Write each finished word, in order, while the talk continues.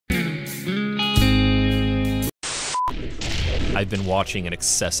I've been watching an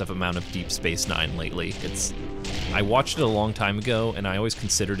excessive amount of Deep Space Nine lately. I watched it a long time ago, and I always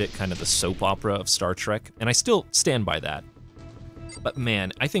considered it kind of the soap opera of Star Trek, and I still stand by that. But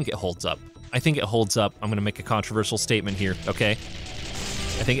man, I think it holds up. I think it holds up. I'm gonna make a controversial statement here, okay?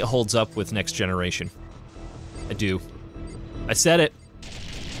 I think it holds up with Next Generation. I do. I said it.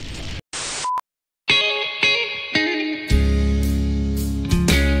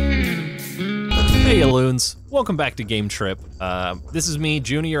 Hey, Loons. Welcome back to GameTrip. This is me,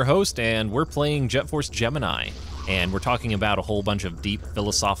 Junie, your host, and we're playing Force Gemini. And we're talking about a whole bunch of deep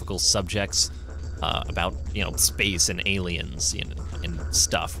philosophical subjects about, space and aliens and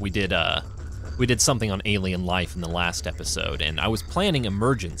stuff. We did something on alien life in the last episode, and I was planning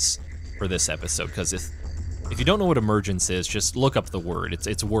emergence for this episode, because if you don't know what emergence is, just look up the word.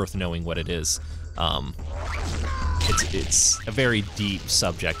 It's worth knowing what it is. It's a very deep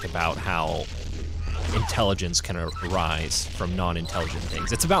subject about how intelligence can arise from non-intelligent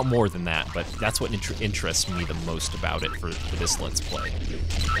things. It's about more than that, but that's what interests me the most about it for this Let's Play.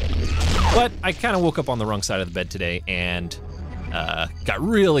 But I kind of woke up on the wrong side of the bed today and got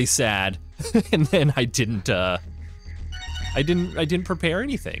really sad, and then I didn't prepare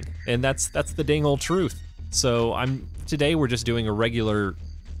anything, and that's the dang old truth. So today we're just doing a regular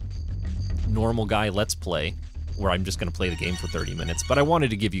normal guy Let's Play where I'm just gonna play the game for 30 minutes, but I wanted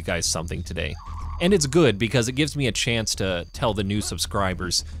to give you guys something today. And it's good because it gives me a chance to tell the new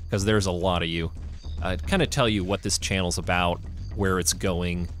subscribers, because there's a lot of you, kind of tell you what this channel's about, where it's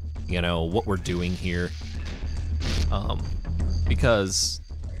going, what we're doing here. Because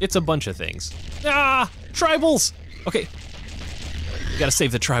it's a bunch of things. Ah, tribals! Okay, you gotta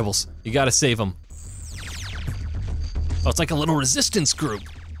save the tribals. You gotta save them. Oh, it's like a little resistance group.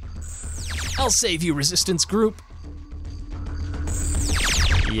 I'll save you, resistance group.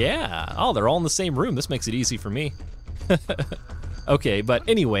 Yeah, oh, they're all in the same room. This makes it easy for me. Okay, but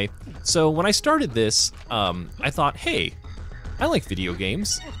anyway, so when I started this, I thought, hey, I like video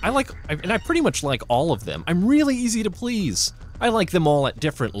games. And I pretty much like all of them. I'm really easy to please. I like them all at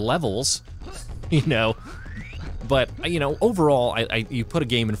different levels, But, overall, you put a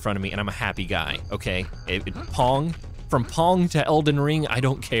game in front of me and I'm a happy guy, okay? Pong, from Pong to Elden Ring, I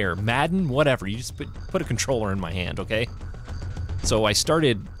don't care. Madden, whatever, you just put a controller in my hand, okay? So I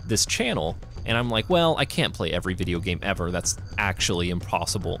started this channel, and I'm like, well, I can't play every video game ever. That's actually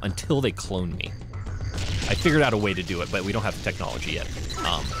impossible until they clone me. I figured out a way to do it, but we don't have the technology yet.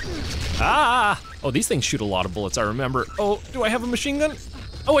 Oh, these things shoot a lot of bullets, I remember. Oh, do I have a machine gun?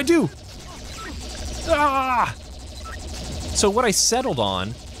 Oh, I do. So what I settled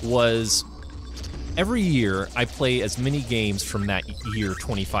on was every year I play as many games from that year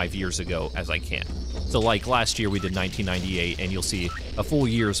 25 years ago as I can. So like last year we did 1998, and you'll see a full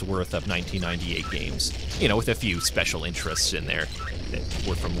year's worth of 1998 games, with a few special interests in there that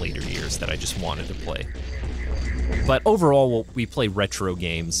were from later years that I just wanted to play. But overall, we play retro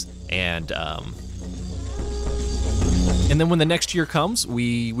games, and then when the next year comes,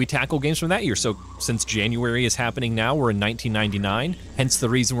 we tackle games from that year. So since January is happening now, we're in 1999, hence the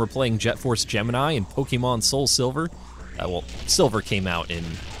reason we're playing Force Gemini and Pokemon Soul Silver. Well, Silver came out in...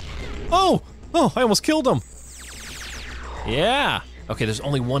 Oh, I almost killed him. Yeah. Okay, there's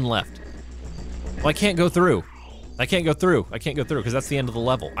only one left. Well, I can't go through. I can't go through, because that's the end of the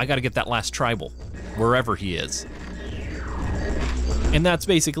level. I gotta get that last tribal, wherever he is. And that's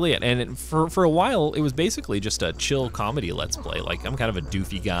basically it. And for a while, it was basically just a chill comedy Let's Play. Like, I'm kind of a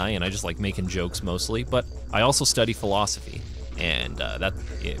doofy guy, and I just like making jokes mostly, but I also study philosophy. And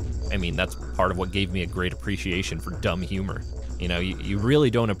that's part of what gave me a great appreciation for dumb humor. You really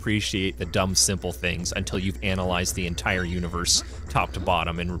don't appreciate the dumb, simple things until you've analyzed the entire universe top to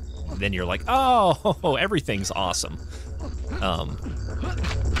bottom, and then you're like, oh, everything's awesome.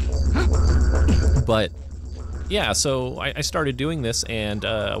 But yeah, so I started doing this, and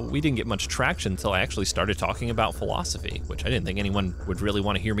we didn't get much traction until I actually started talking about philosophy, which I didn't think anyone would really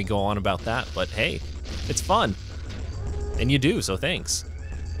want to hear me go on about that, but hey, it's fun. And you do, so thanks.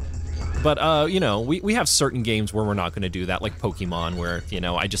 But, we have certain games where we're not going to do that, like Pokemon, where,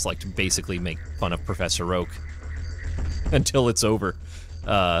 I just like to basically make fun of Professor Oak until it's over.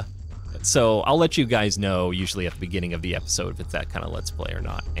 So I'll let you guys know, usually at the beginning of the episode, if it's that kind of Let's Play or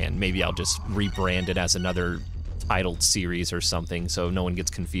not. And maybe I'll just rebrand it as another titled series or something so no one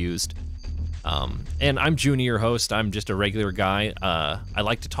gets confused. And I'm Junie, your host. I'm just a regular guy. I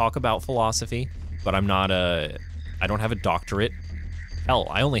like to talk about philosophy, but I don't have a doctorate. Hell,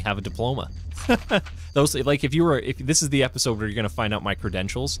 I only have a diploma. If this is the episode where you're gonna find out my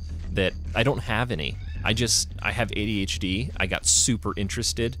credentials, that I don't have any. I have ADHD. I got super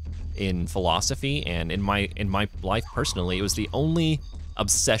interested in philosophy, and in my life personally, it was the only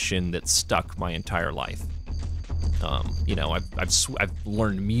obsession that stuck my entire life. You know, I've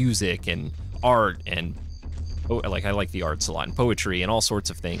learned music and art, and I like the arts a lot, and poetry and all sorts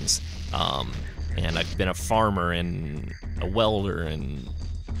of things. And I've been a farmer and a welder and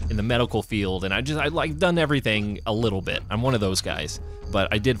in the medical field, and I like done everything a little bit. I'm one of those guys, but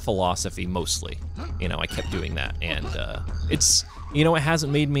I did philosophy mostly. You know, I kept doing that, and it's, you know, it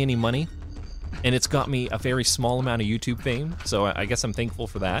hasn't made me any money, and it's got me a very small amount of YouTube fame, so I guess I'm thankful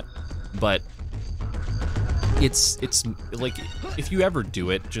for that. But it's like, if you ever do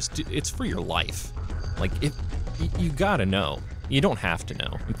it, it's for your life. Like, you gotta know. You don't have to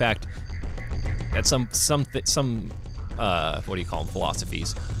know. In fact, at some what do you call them,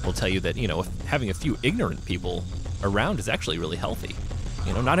 philosophies will tell you that, you know, having a few ignorant people around is actually really healthy.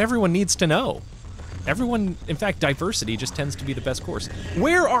 You know, not everyone needs to know. Everyone, in fact, diversity just tends to be the best course.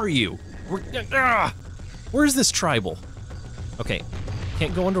 Where are you? Where's this tribal? Okay,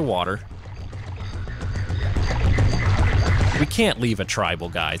 can't go underwater. We can't leave a tribal,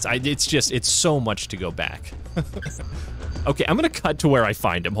 guys. It's so much to go back. Okay, I'm gonna cut to where I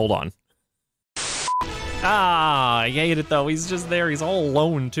find him, hold on. Ah, I hate it though, he's just there, he's all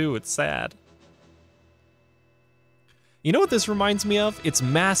alone too, it's sad. You know what this reminds me of? It's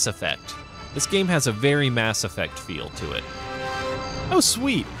Mass Effect. This game has a very Mass Effect feel to it. Oh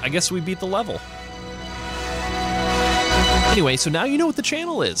sweet, I guess we beat the level. Anyway, so now you know what the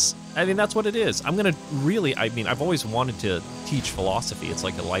channel is. I mean, that's what it is. I'm gonna really, I mean, I've always wanted to teach philosophy. It's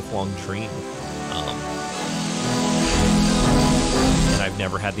like a lifelong dream. And I've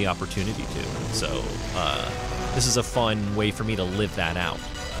never had the opportunity to. So this is a fun way for me to live that out.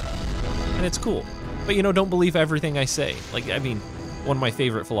 And it's cool. But you know, don't believe everything I say. Like, I mean, one of my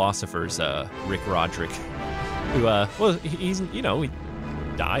favorite philosophers, Rick Roderick, who, well, he's, you know, he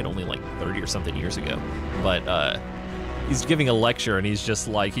died only like 30 or something years ago. But he's giving a lecture and he's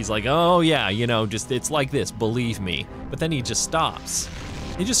like, oh yeah, you know, just, it's like this, believe me. But then he just stops.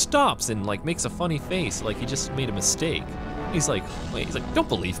 He just stops and like makes a funny face, like he just made a mistake. He's like, wait, he's like, don't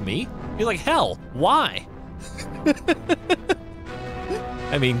believe me. He's like, hell, why?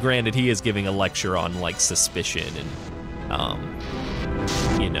 I mean, granted, he is giving a lecture on like suspicion and,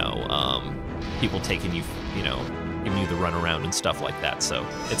 you know, people taking you, you know, giving you the runaround and stuff like that. So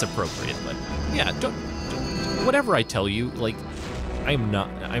it's appropriate, but yeah, whatever I tell you, like,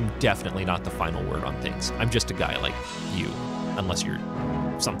 I'm definitely not the final word on things. I'm just a guy like you, unless you're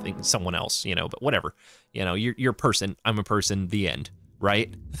someone else, you know, but whatever. You know, you're a person, I'm a person, the end,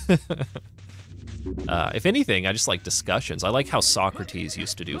 right? If anything, I just like discussions. I like how Socrates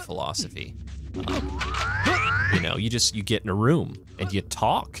used to do philosophy. You know, you get in a room and you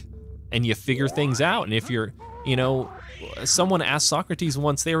talk and you figure things out. And if you're, you know, someone asked Socrates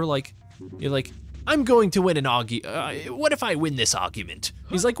once, you're like, I'm going to win an argument. What if I win this argument?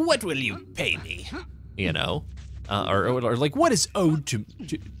 He's like, what will you pay me? You know, or like, what is owed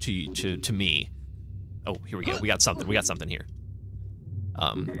to me? Oh, here we go. We got something here.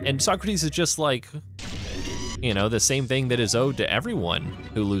 And Socrates is just like, you know, the same thing that is owed to everyone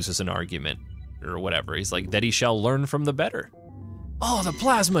who loses an argument or whatever. He's like, that he shall learn from the better. Oh, the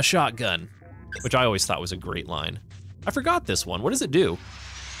plasma shotgun, which I always thought was a great line. I forgot this one. What does it do?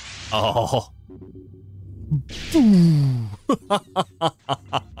 Oh.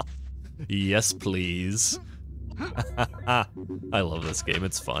 Yes, please. I love this game,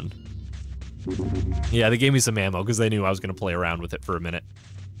 it's fun. Yeah, they gave me some ammo because they knew I was gonna play around with it for a minute.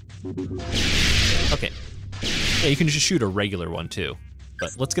 Okay. Yeah, you can just shoot a regular one too.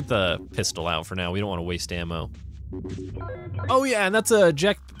 But let's get the pistol out for now. We don't want to waste ammo. Oh yeah, and that's a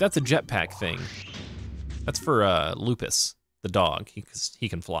jetpack thing. That's for Lupus, the dog. He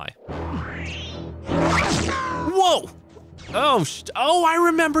can fly. Whoa! Oh, I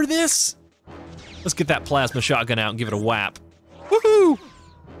remember this. Let's get that plasma shotgun out and give it a whap. Woohoo!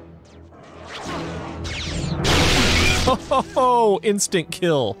 Oh, instant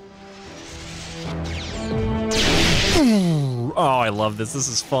kill. Oh, I love this. This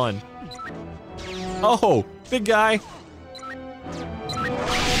is fun. Oh, big guy.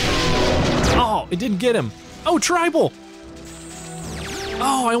 Oh, it didn't get him. Oh, tribal.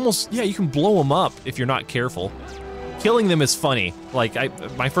 Oh, I almost, yeah, you can blow them up if you're not careful. Killing them is funny. Like,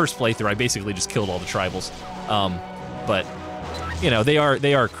 my first playthrough, I basically just killed all the tribals. But, you know, they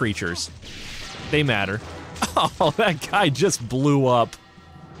are creatures. They matter. Oh, that guy just blew up.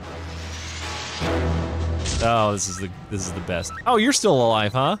 Oh, this is the best. Oh, you're still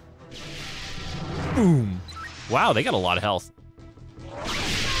alive, huh? Boom. Wow, they got a lot of health.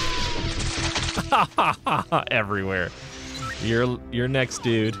 Everywhere. You're next,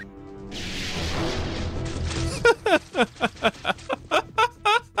 dude.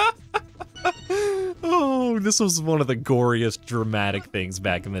 Oh, this was one of the goriest, dramatic things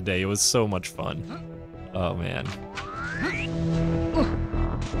back in the day. It was so much fun. Oh, man.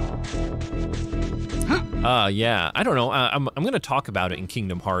 Yeah, I don't know. I'm gonna talk about it in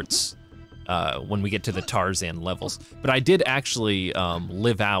Kingdom Hearts when we get to the Tarzan levels. But I did actually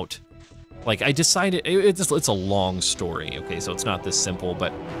live out, like I decided, it's a long story, okay? So it's not this simple,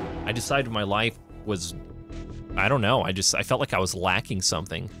 but I decided my life was, I don't know, I felt like I was lacking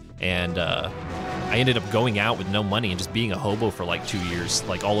something. And I ended up going out with no money and just being a hobo for like 2 years,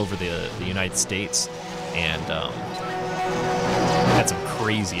 like all over the United States. And had some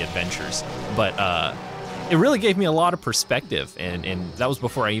crazy adventures. But it really gave me a lot of perspective, and that was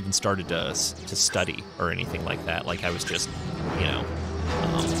before I even started to study or anything like that. Like I was just, you know,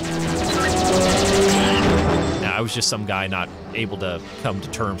 I was just some guy not able to come to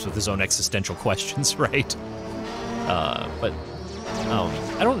terms with his own existential questions, right? But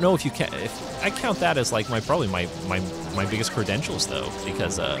I don't know if you can. If I count that as like probably my biggest credentials though,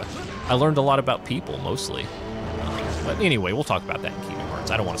 because I learned a lot about people mostly. But anyway, we'll talk about that in Kingdom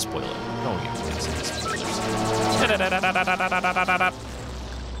Hearts. I don't want to spoil it. I don't want to get into spoilers.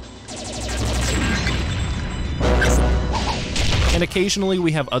 And occasionally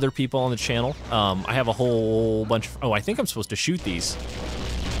we have other people on the channel. I have a whole bunch of, oh, I think I'm supposed to shoot these.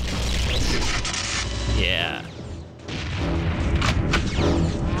 Yeah.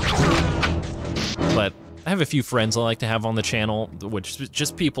 But I have a few friends I like to have on the channel, which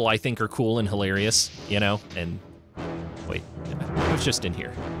just people I think are cool and hilarious, you know? And wait, I was just in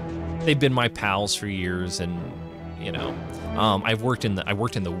here. They've been my pals for years, and you know, I worked in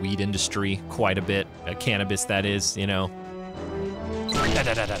the weed industry quite a bit, cannabis that is, you know.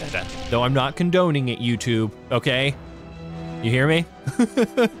 Though I'm not condoning it, YouTube, okay? You hear me?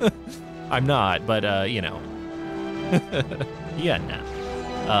 I'm not, but you know. Yeah, no.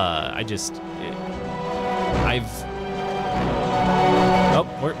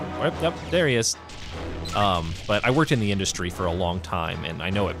 Yep, there he is. But I worked in the industry for a long time, and I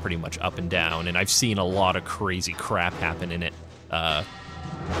know it pretty much up and down, and I've seen a lot of crazy crap happen in it.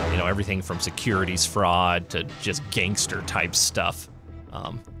 You know, everything from securities fraud to just gangster type stuff.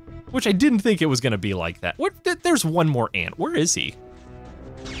 Which I didn't think it was gonna be like that. There's one more ant. Where is he?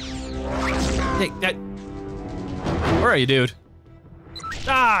 Hey, where are you, dude?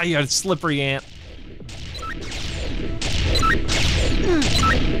 Ah, you got a slippery ant.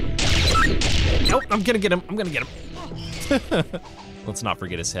 Nope, I'm gonna get him. Let's not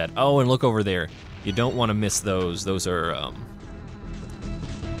forget his head. Oh, and look over there. You don't want to miss those. Those are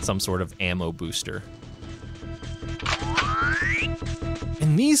some sort of ammo booster.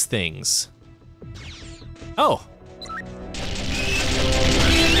 And these things. Oh.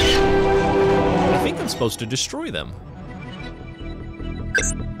 I think I'm supposed to destroy them.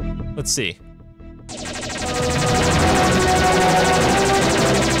 Let's see.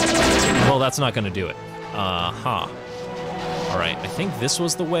 Well, that's not gonna do it. All right, I think this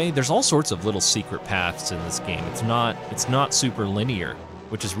was the way. There's all sorts of little secret paths in this game. It's not super linear,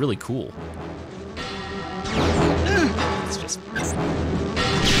 which is really cool. It's just...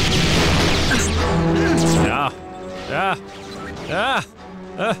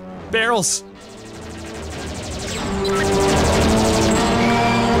 barrels!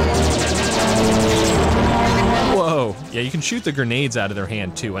 Whoa, yeah, you can shoot the grenades out of their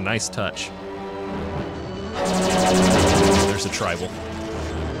hand too, a nice touch. There's a tribal.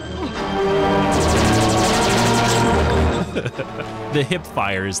 The hip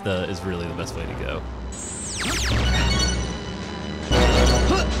fire is really the best way to go.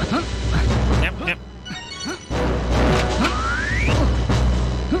 Yep.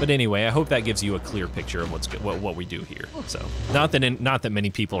 But anyway, I hope that gives you a clear picture of what we do here. So, not that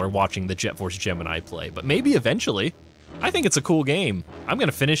many people are watching the Jet Force Gemini play, but maybe eventually. I think it's a cool game. I'm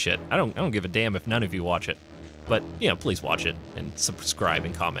gonna finish it. I don't give a damn if none of you watch it. But, you know, please watch it and subscribe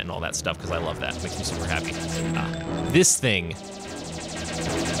and comment and all that stuff, because I love that. It makes me super happy. This thing.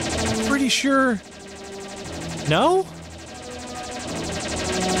 Pretty sure. No?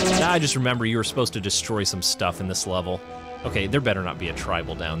 I just remember you were supposed to destroy some stuff in this level. Okay, there better not be a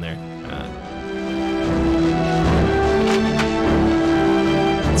tribal down there.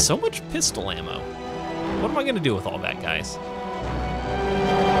 So much pistol ammo. What am I gonna do with all that, guys?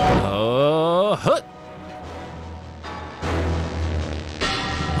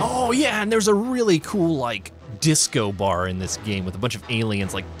 Oh yeah, and there's a really cool like disco bar in this game with a bunch of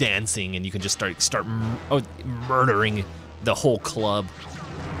aliens like dancing, and you can just start murdering the whole club.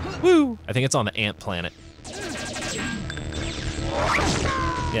 Woo! I think it's on the ant planet.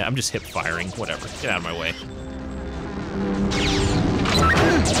 Yeah, I'm just hip firing. Whatever. Get out of my way.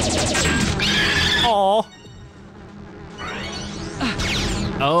 Aww.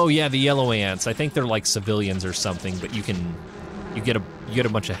 Oh yeah, the yellow ants. I think they're like civilians or something, but you get a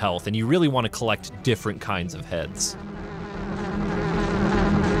bunch of health, and you really want to collect different kinds of heads.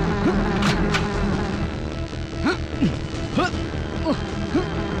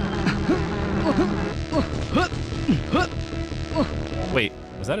 Wait,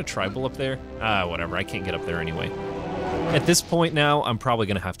 was that a tribal up there? Ah, whatever, I can't get up there anyway. At this point now, I'm probably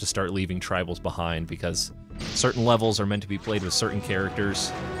gonna have to start leaving tribals behind because certain levels are meant to be played with certain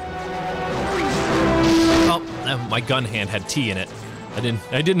characters. Oh, my gun hand had tea in it.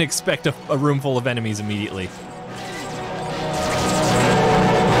 I didn't expect a room full of enemies immediately.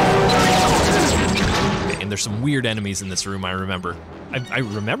 And there's some weird enemies in this room, I remember. I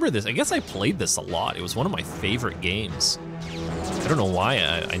remember this. I guess I played this a lot. It was one of my favorite games. I don't know why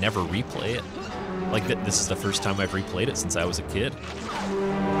I never replay it. Like, this is the first time I've replayed it since I was a kid.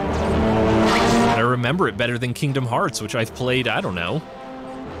 I remember it better than Kingdom Hearts, which I've played, I don't know,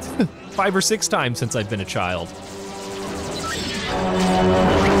 5 or 6 times since I've been a child.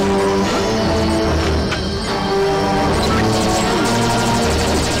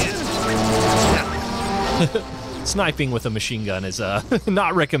 Sniping with a machine gun is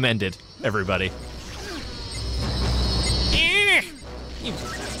not recommended, everybody.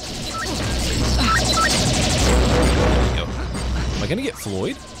 Am I gonna get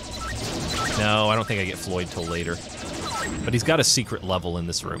Floyd? No, I don't think I get Floyd till later. But he's got a secret level in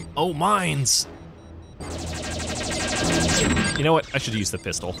this room. Oh, mines! You know what? I should use the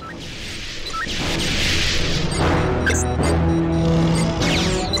pistol.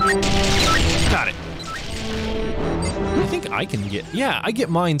 Got it. I think I can get... Yeah, I get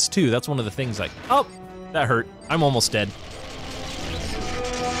mines too. That's one of the things I... Oh, that hurt. I'm almost dead.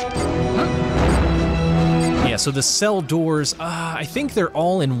 Yeah, so the cell doors, I think they're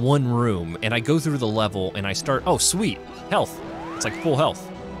all in one room, and I go through the level and I start, oh sweet, health. It's like full health.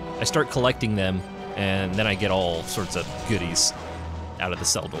 I start collecting them, and then I get all sorts of goodies out of the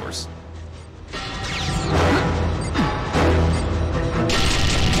cell doors.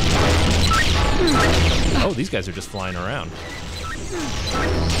 Oh, these guys are just flying around.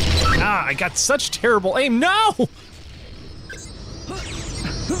 Ah, I got such terrible aim, no!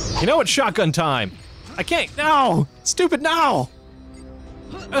 You know what, shotgun time. I can't, no! Stupid, no!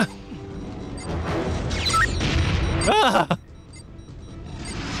 Ah!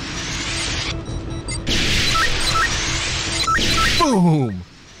 Boom!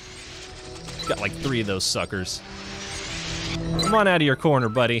 Got like 3 of those suckers. Come on out of your corner,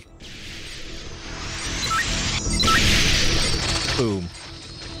 buddy. Boom.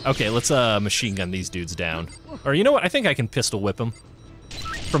 Okay, let's machine gun these dudes down. Or you know what, I think I can pistol whip them.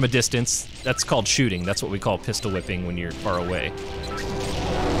 From a distance. That's called shooting. That's what we call pistol whipping when you're far away.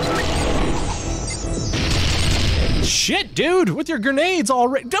 Shit, dude! With your grenades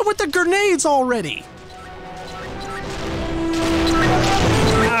already! With the grenades already!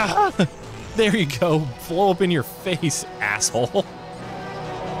 Ah, there you go. Blow up in your face, asshole.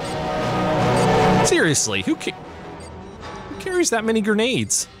 Seriously, who carries that many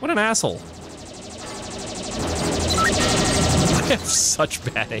grenades? What an asshole. I have such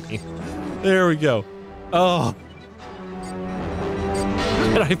bad aim. There we go. Oh.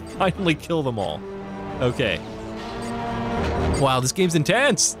 And I finally kill them all. Okay. Wow, this game's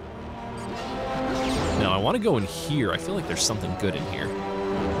intense. Now I want to go in here. I feel like there's something good in here.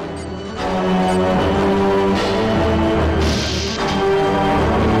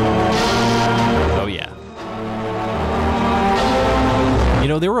 Oh yeah. You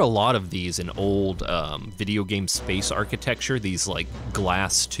know, there were a lot of these in old video game space architecture, these like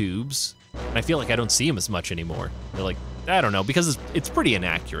glass tubes. And I feel like I don't see them as much anymore. They're like, I don't know, because it's pretty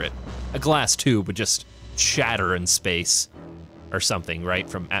inaccurate. A glass tube would just shatter in space or something, right,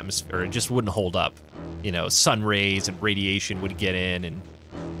 from atmosphere. It just wouldn't hold up. You know, sun rays and radiation would get in, and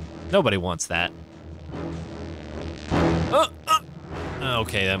nobody wants that.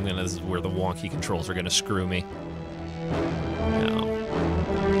 Okay, this is where the wonky controls are gonna screw me. No.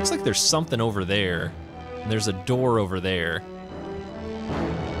 Looks like there's something over there, and there's a door over there.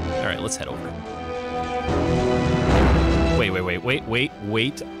 All right, let's head over.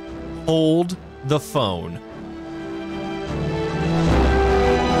 Wait. Hold the phone.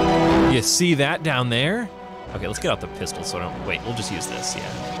 You see that down there? Okay, let's get out the pistol so I don't, wait, we'll just use this, yeah.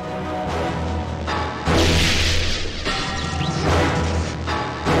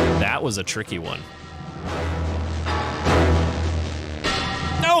 That was a tricky one.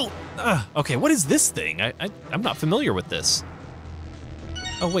 No! Okay, what is this thing? I'm not familiar with this.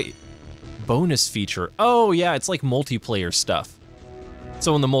 Oh, wait. Bonus feature. Oh, yeah, it's like multiplayer stuff.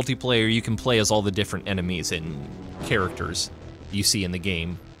 So in the multiplayer, you can play as all the different enemies and characters you see in the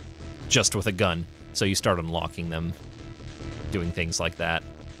game, just with a gun. So you start unlocking them, doing things like that.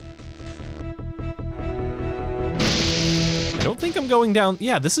 I don't think I'm going down.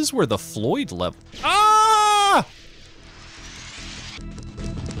 Yeah, this is where the Floyd level. Ah!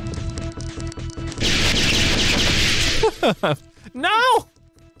 No!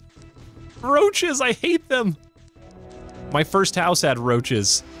 Roaches, I hate them. My first house had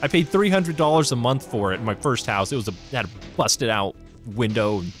roaches. I paid $300 a month for it in my first house. It had a busted out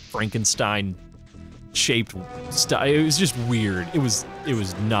window and Frankenstein shaped stuff. It was just weird. It was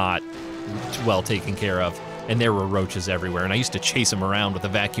not well taken care of. And there were roaches everywhere, and I used to chase them around with a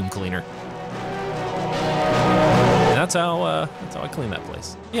vacuum cleaner. And that's how I clean that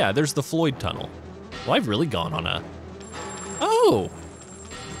place. Yeah, there's the Floyd Tunnel. Well, I've really gone on a... Oh!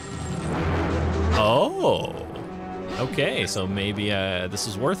 Oh! Okay, so maybe this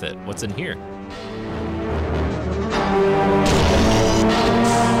is worth it. What's in here?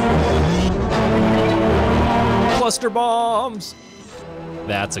 Cluster bombs!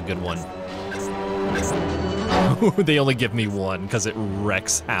 That's a good one. They only give me one because it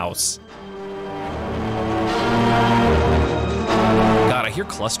wrecks house. God, I hear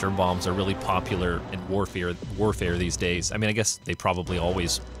cluster bombs are really popular in warfare these days. I mean, I guess they probably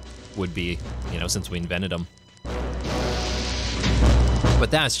always would be, you know, since we invented them.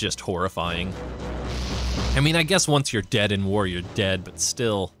 But that's just horrifying. I mean, I guess once you're dead in war, you're dead, but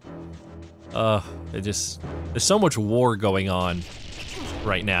still, there's so much war going on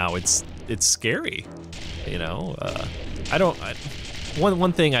right now. It's scary. You know,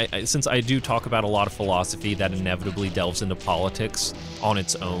 one thing, since I do talk about a lot of philosophy that inevitably delves into politics on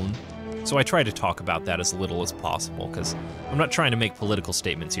its own, so I try to talk about that as little as possible, because I'm not trying to make political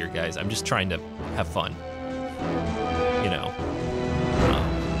statements here, guys. I'm just trying to have fun, you know.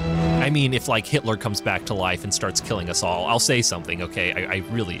 I mean, if like Hitler comes back to life and starts killing us all, I'll say something, okay? I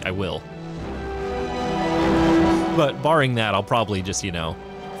will. But barring that, I'll probably just, you know,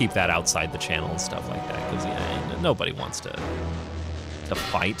 keep that outside the channel and stuff like that, because yeah, nobody wants to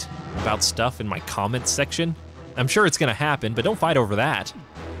fight about stuff in my comments section. I'm sure it's gonna happen, but don't fight over that.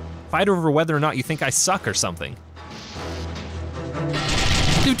 Fight over whether or not you think I suck or something.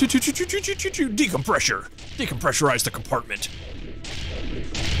 Decompressor. Depressurize the compartment.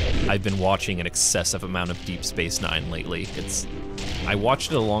 I've been watching an excessive amount of Deep Space Nine lately. I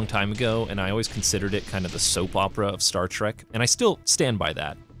watched it a long time ago, and I always considered it kind of the soap opera of Star Trek, and I still stand by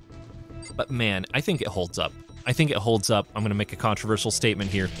that. But man, I think it holds up. I think it holds up. I'm gonna make a controversial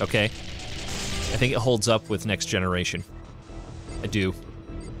statement here, okay? I think it holds up with Next Generation. I do.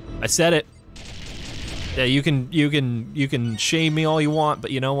 I said it. Yeah, you can shame me all you want,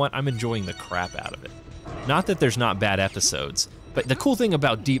 but you know what? I'm enjoying the crap out of it. Not that there's not bad episodes, but the cool thing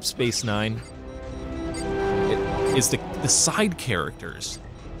about Deep Space Nine is the side characters.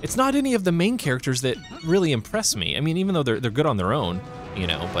 It's not any of the main characters that really impress me. I mean, even though they're good on their own, you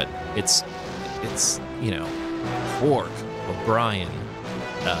know, but it's you know, Quark, O'Brien,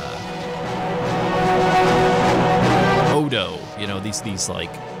 Odo, you know, these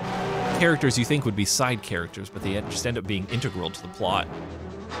like characters you think would be side characters, but they just end up being integral to the plot.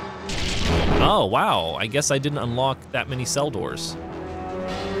 Oh, wow, I guess I didn't unlock that many cell doors.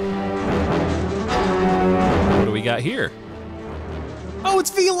 What do we got here? Oh,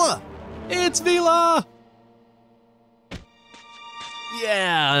 it's Vila! It's Vila!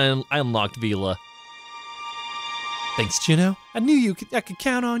 Yeah, I unlocked Vila. Thanks, Chino. I knew I could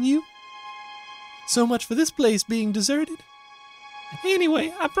count on you. So much for this place being deserted.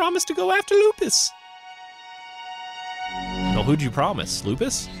 Anyway, I promised to go after Lupus. Well, who'd you promise?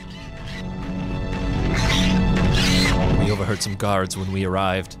 Lupus? We overheard some guards when we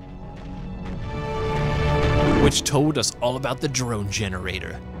arrived, which told us all about the drone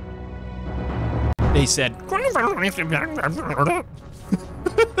generator. They said, what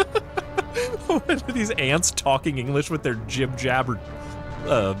are these ants talking English with their jib-jab or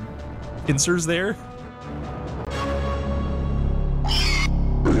pincers there?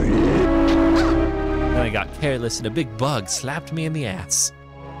 Then I got careless and a big bug slapped me in the ass.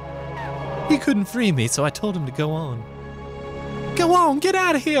 He couldn't free me, so I told him to go on. Go on, get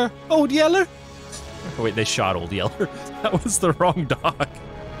out of here, Old Yeller. Oh, wait, they shot Old Yeller. That was the wrong dog.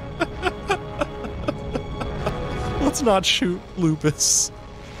 Let's not shoot Lupus.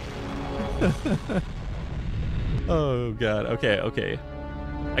 Oh, God. Okay.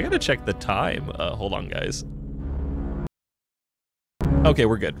 I gotta check the time. Hold on, guys. Okay,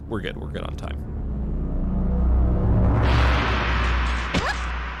 we're good. We're good. We're good on time.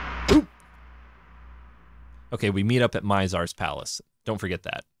 Ooh. Okay, we meet up at Mizar's palace. Don't forget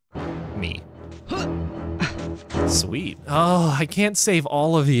that. Me. Sweet. Oh, I can't save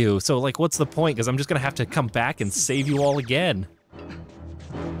all of you. So, like, what's the point? Because I'm just gonna have to come back and save you all again.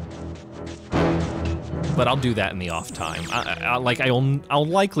 But I'll do that in the off time. I'll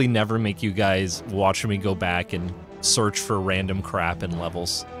likely never make you guys watch me go back and search for random crap in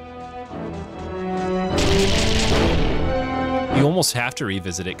levels. You almost have to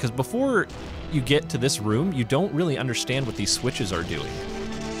revisit it, because before you get to this room, you don't really understand what these switches are doing.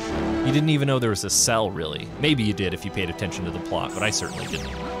 You didn't even know there was a cell, really. Maybe you did if you paid attention to the plot, but I certainly didn't.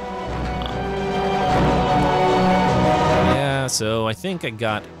 Yeah, so I think I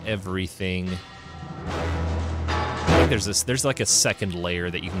got everything. I think there's like a second layer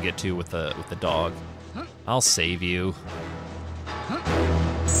that you can get to with the dog. I'll save you.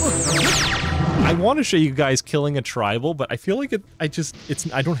 I want to show you guys killing a tribal, but I feel like I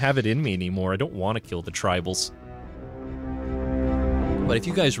don't have it in me anymore. I don't want to kill the tribals. But if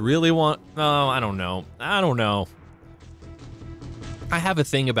you guys really want, oh, I don't know. I have a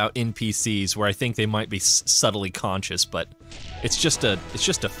thing about NPCs where I think they might be subtly conscious, but it's just a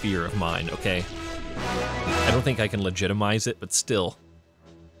fear of mine, okay? I don't think I can legitimize it, but still.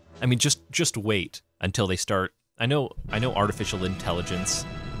 I mean, just wait until they start. I know artificial intelligence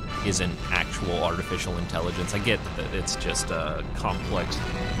isn't actual artificial intelligence. I get that it's just a complex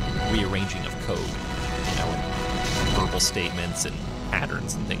rearranging of code, you know, and verbal statements and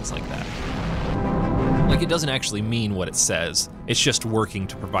patterns and things like that. Like, it doesn't actually mean what it says. It's just working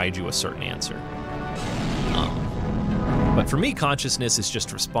to provide you a certain answer. But for me, consciousness is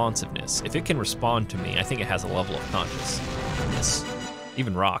just responsiveness. If it can respond to me, I think it has a level of consciousness.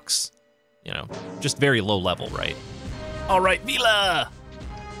 Even rocks, you know, just very low level, right? All right, Vila!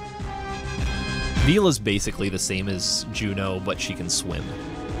 Vila's basically the same as Juno, but she can swim.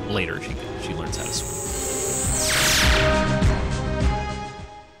 Later, she learns how to swim.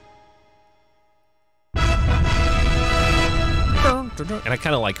 And I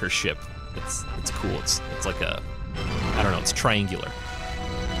kind of like her ship. It's cool. It's like a, I don't know, it's triangular.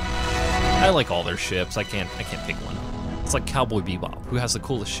 I like all their ships. I can't pick one. It's like Cowboy Bebop. Who has the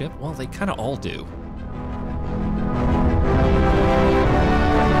coolest ship? Well, they kind of all do.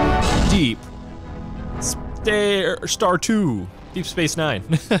 Deep Star 2, Deep Space Nine.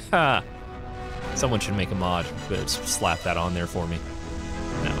 Someone should make a mod. But slap that on there for me.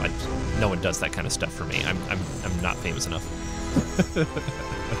 No, no one does that kind of stuff for me. I'm not famous enough.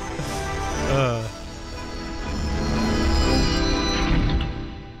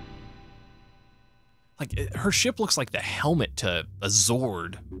 Like, her ship looks like the helmet to a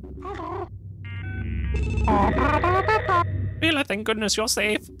Zord. Vila, thank goodness you're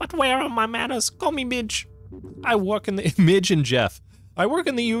safe. But where are my manners? Call me Midge. I work in the Midge and Jeff. I work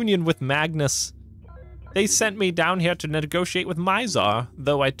in the union with Magnus. They sent me down here to negotiate with Mizar,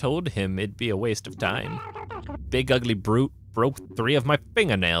 though I told him it'd be a waste of time. Big ugly brute broke 3 of my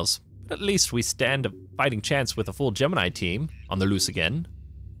fingernails. But at least we stand a fighting chance with a full Gemini team on the loose again.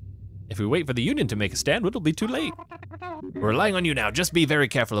 If we wait for the Union to make a stand, it'll be too late. We're relying on you now. Just be very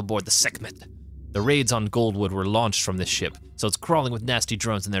careful aboard the Sekhmet. The raids on Goldwood were launched from this ship, so it's crawling with nasty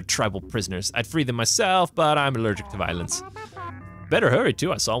drones and their tribal prisoners. I'd free them myself, but I'm allergic to violence. Better hurry,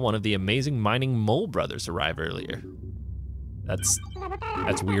 too. I saw one of the amazing mining mole brothers arrive earlier. That's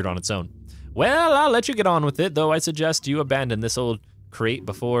weird on its own. Well, I'll let you get on with it, though I suggest you abandon this old crate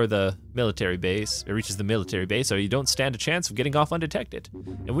before the military base, it reaches the military base, or you don't stand a chance of getting off undetected.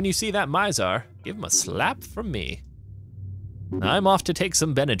 And when you see that Mizar, give him a slap from me. I'm off to take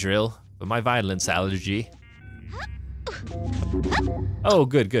some Benadryl for my violence allergy. Oh,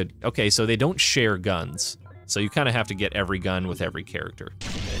 good. Okay, so they don't share guns. So you kind of have to get every gun with every character.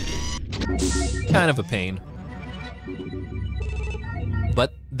 Kind of a pain.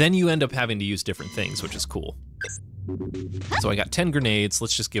 But then you end up having to use different things, which is cool. So I got 10 grenades,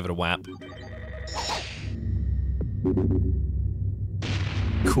 let's just give it a whap.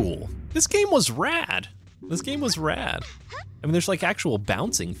 Cool. This game was rad. I mean, there's like actual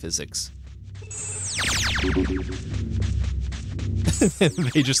bouncing physics.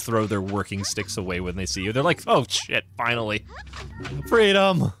 They just throw their working sticks away when they see you. They're like, oh shit, finally.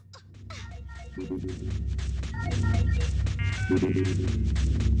 Freedom.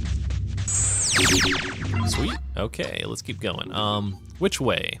 Sweet. Okay, let's keep going. Which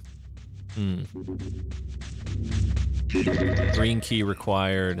way? Green key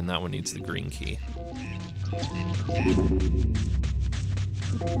required, and that one needs the green key.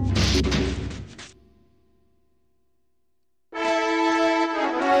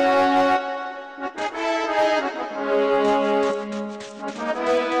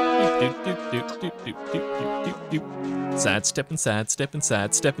 Sidestepping, sidestepping,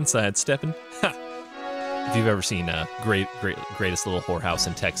 sidestepping, sidestepping. Ha! If you've ever seen Greatest Little Whorehouse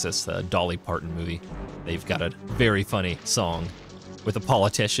in Texas, the Dolly Parton movie, they've got a very funny song with a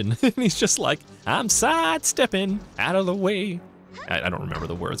politician, and he's just like, I'm sidestepping out of the way. I don't remember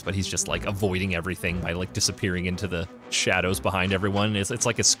the words, but he's just like avoiding everything by like disappearing into the shadows behind everyone. It's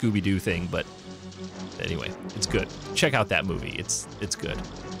like a Scooby-Doo thing, but anyway, it's good. Check out that movie. It's good.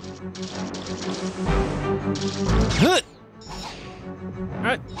 All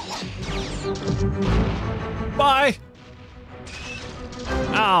right. Bye.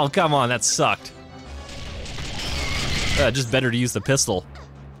 Oh, come on, that sucked. Just better to use the pistol.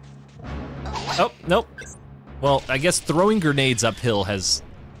 Oh, nope. Well, I guess throwing grenades uphill has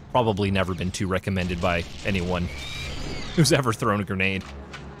probably never been too recommended by anyone who's ever thrown a grenade.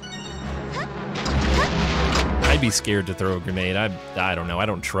 I'd be scared to throw a grenade. I don't know. I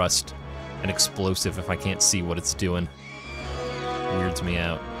don't trust an explosive if I can't see what it's doing. Weirds me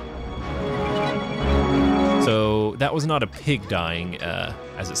out. So that was not a pig dying,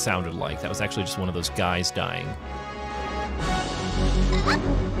 as it sounded like. That was actually just one of those guys dying.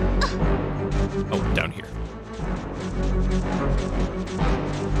 Oh, down here.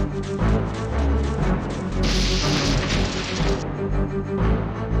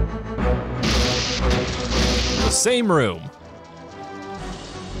 The same room.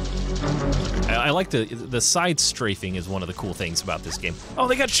 I like the side strafing is one of the cool things about this game. Oh,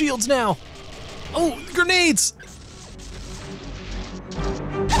 they got shields now. Oh, grenades.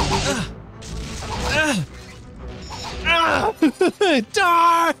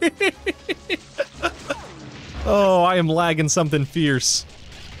 Die! Oh, I am lagging something fierce.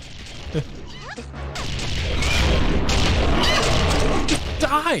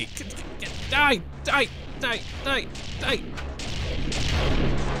 Die! Die! Die! Die! Die! Die!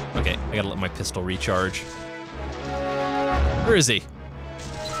 Okay, I gotta let my pistol recharge. Where is he?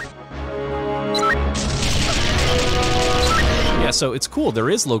 Yeah, so it's cool. There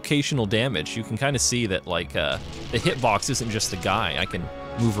is locational damage. You can kind of see that, like, the hitbox isn't just the guy. I can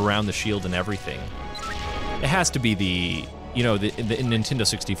move around the shield and everything. It has to be the, you know, the Nintendo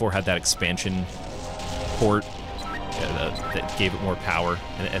 64 had that expansion port that gave it more power,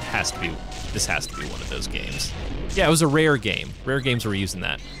 and it has to be, this has to be one of those games. Yeah, it was a rare game. Rare games were using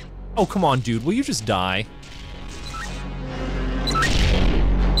that. Oh, come on, dude, will you just die?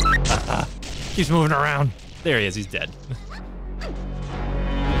 Keeps moving around. There he is, he's dead.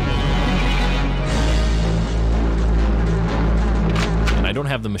 And I don't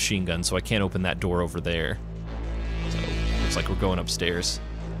have the machine gun, so I can't open that door over there. So, looks like we're going upstairs.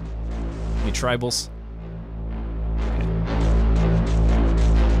 Any tribals? Okay.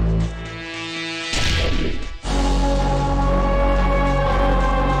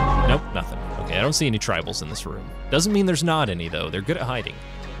 Nope, nothing. Okay, I don't see any tribals in this room. Doesn't mean there's not any, though. They're good at hiding.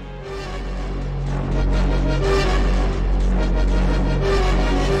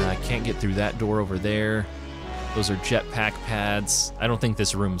 I can't get through that door over there. Those are jetpack pads. I don't think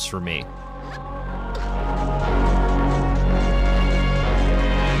this room's for me.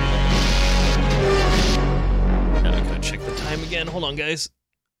 Now I gotta check the time again. Hold on, guys.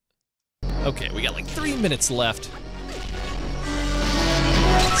 Okay, we got like 3 minutes left.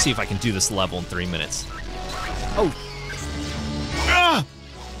 Let's see if I can do this level in 3 minutes. Oh.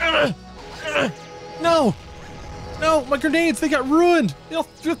 No! No, my grenades, they got ruined! They'll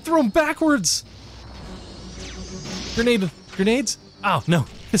throw them backwards! Grenades? Oh, no,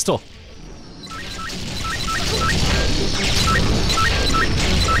 pistol.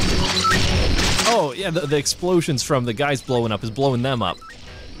 Oh, yeah, the explosions from the guys blowing up is blowing them up.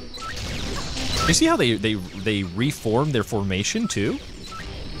 You see how they reform their formation, too?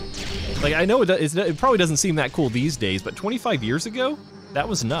 Like, I know it probably doesn't seem that cool these days, but 25 years ago, that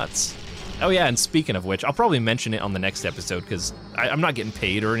was nuts. Oh yeah, and speaking of which, I'll probably mention it on the next episode because I'm not getting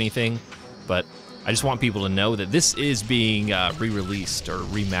paid or anything, but I just want people to know that this is being re-released or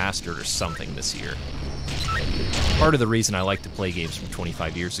remastered or something this year. Part of the reason I like to play games from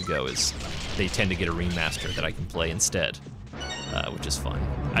 25 years ago is they tend to get a remaster that I can play instead, which is fun.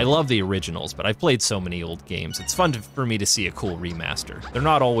 I love the originals, but I've played so many old games. It's fun for me to see a cool remaster. They're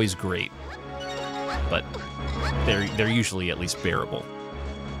not always great, but they're usually at least bearable.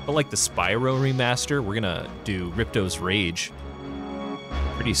 But like the Spyro remaster, we're gonna do Ripto's Rage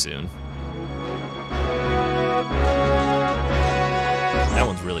pretty soon. That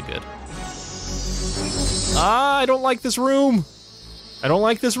one's really good. I don't like this room. I don't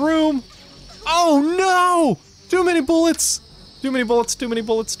like this room. Oh no! Too many bullets. Too many bullets, too many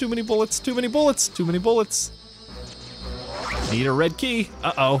bullets, too many bullets, too many bullets, too many bullets. Need a red key.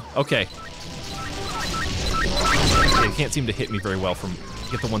 Uh-oh, okay. They can't seem to hit me very well from,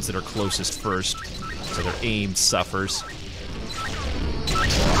 get the ones that are closest first, so their aim suffers.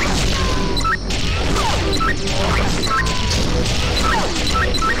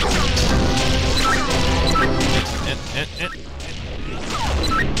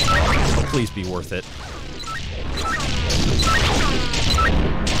 Oh, please be worth it.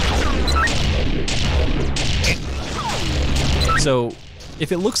 So,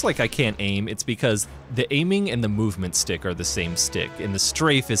 if it looks like I can't aim, it's because the aiming and the movement stick are the same stick, and the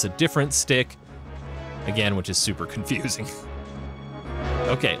strafe is a different stick, again, which is super confusing.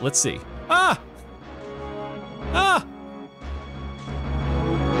 Okay, let's see. Ah! Ah!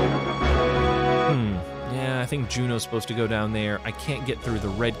 Yeah, I think Juno's supposed to go down there. I can't get through the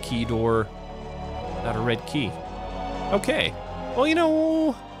red key door without a red key. Okay, well, you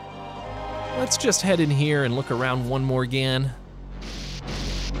know, let's just head in here and look around one more again.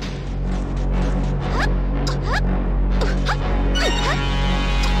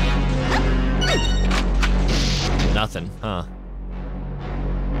 Nothing, huh?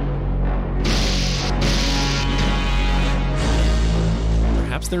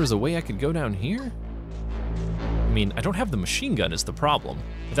 Perhaps there was a way I could go down here? I mean, I don't have the machine gun is the problem.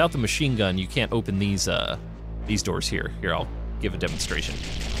 Without the machine gun, you can't open these doors here. Here, I'll give a demonstration.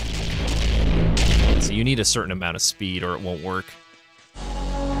 So you need a certain amount of speed or it won't work.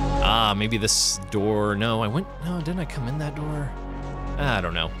 Ah, maybe this door, no, didn't I come in that door? I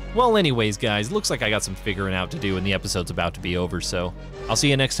don't know. Well, anyways, guys, looks like I got some figuring out to do and the episode's about to be over, so I'll see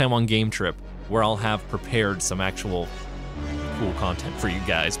you next time on GameTrip, where I'll have prepared some actual cool content for you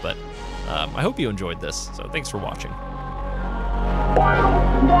guys, but I hope you enjoyed this, so thanks for watching. Wow.